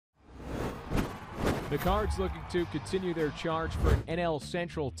The Cards looking to continue their charge for an NL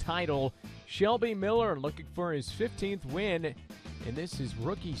Central title. Shelby Miller looking for his 15th win, and this is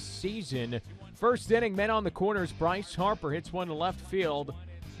rookie season. First inning, men on the corners. Bryce Harper hits one to left field.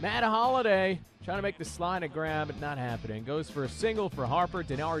 Matt Holliday trying to make the slide and grab, not happening. Goes for a single for Harper.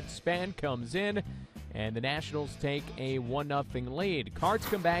 Denard Span comes in, and the Nationals take a 1-0 lead. Cards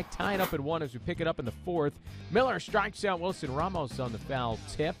come back, tied up at 1 as we pick it up in the fourth. Miller strikes out Wilson Ramos on the foul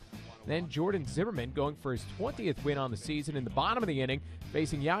tip. Then Jordan Zimmerman going for his 20th win on the season in the bottom of the inning,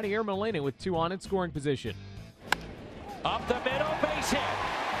 facing Yadier Molina with 2 on in scoring position. Up the middle, base hit.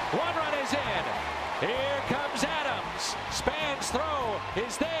 1 run is in. Here comes Adams. Span's throw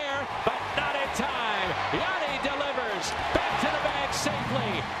is there, but not in time. Yadi delivers. Back to the bag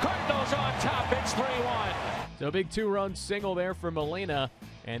safely. Cardinals on top. It's 3-1. So a big 2-run single there for Molina,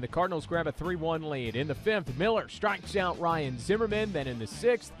 and the Cardinals grab a 3-1 lead. In the 5th, Miller strikes out Ryan Zimmerman. Then in the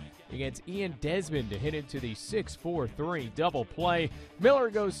 6th, against Ian Desmond to hit into the 6-4-3 double play. Miller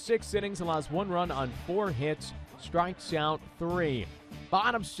goes 6 innings, allows 1 run on 4 hits, strikes out 3.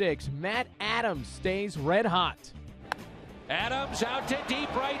 Bottom 6, Matt Adams stays red hot. Adams out to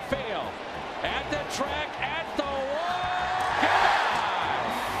deep right field. At the track, at the wall.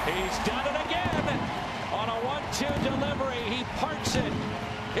 Goodbye. He's done it again. On a 1-2 delivery, he parks it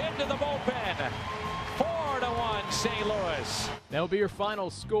into the bullpen. 4-1 St. Louis. That will be your final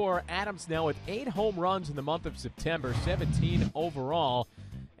score. Adams now with 8 home runs in the month of September, 17 overall.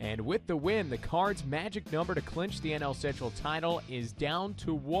 And with the win, the Cards' magic number to clinch the NL Central title is down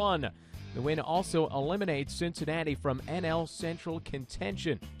to 1. The win also eliminates Cincinnati from NL Central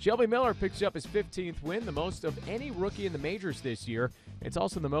contention. Shelby Miller picks up his 15th win, the most of any rookie in the majors this year. It's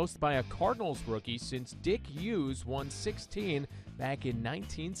also the most by a Cardinals rookie since Dick Hughes won 16 back in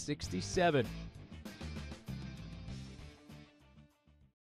 1967.